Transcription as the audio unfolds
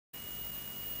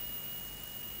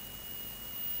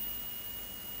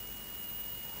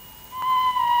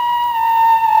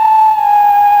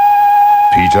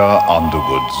Peter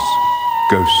Underwood's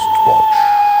Ghost Watch.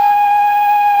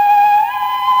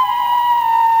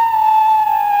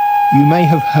 You may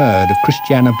have heard of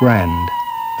Christiana Brand,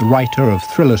 the writer of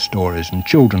thriller stories and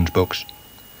children's books.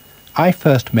 I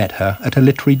first met her at a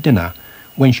literary dinner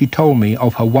when she told me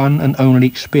of her one and only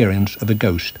experience of a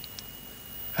ghost.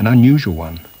 An unusual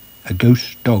one, a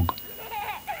ghost dog.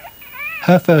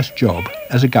 Her first job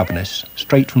as a governess,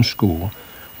 straight from school,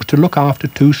 was to look after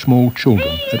two small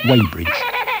children at Weybridge.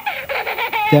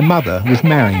 Their mother was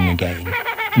marrying again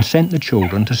and sent the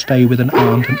children to stay with an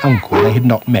aunt and uncle they had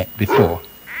not met before.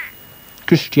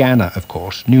 Christiana, of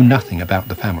course, knew nothing about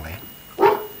the family.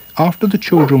 After the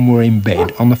children were in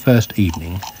bed on the first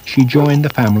evening, she joined the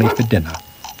family for dinner.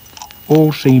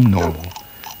 All seemed normal.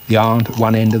 The aunt at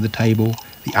one end of the table,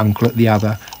 the uncle at the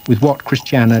other, with what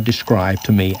Christiana described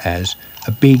to me as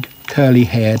a big,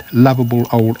 curly-haired, lovable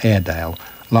old Airedale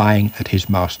lying at his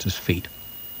master's feet.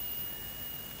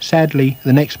 Sadly,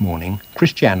 the next morning,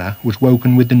 Christiana was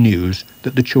woken with the news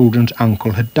that the children's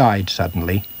uncle had died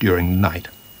suddenly during the night.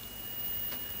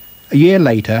 A year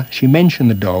later, she mentioned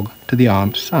the dog to the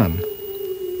aunt's son.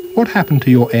 "What happened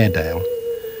to your Airedale?"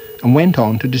 and went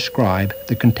on to describe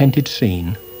the contented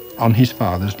scene on his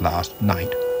father's last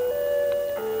night.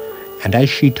 And as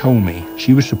she told me,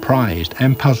 she was surprised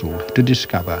and puzzled to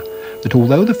discover that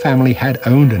although the family had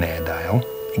owned an Airedale,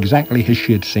 exactly as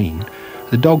she had seen,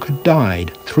 the dog had died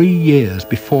 3 years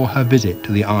before her visit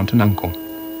to the aunt and uncle.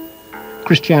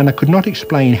 Christiana could not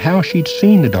explain how she'd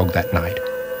seen the dog that night,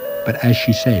 but as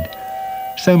she said,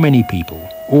 so many people,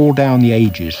 all down the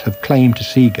ages, have claimed to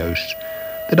see ghosts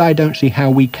that I don't see how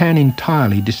we can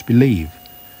entirely disbelieve.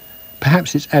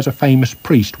 Perhaps it's as a famous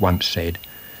priest once said,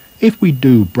 if we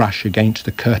do brush against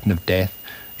the curtain of death,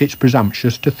 it's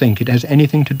presumptuous to think it has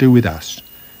anything to do with us.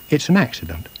 It's an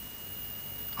accident.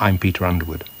 I'm Peter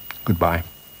Underwood. Goodbye.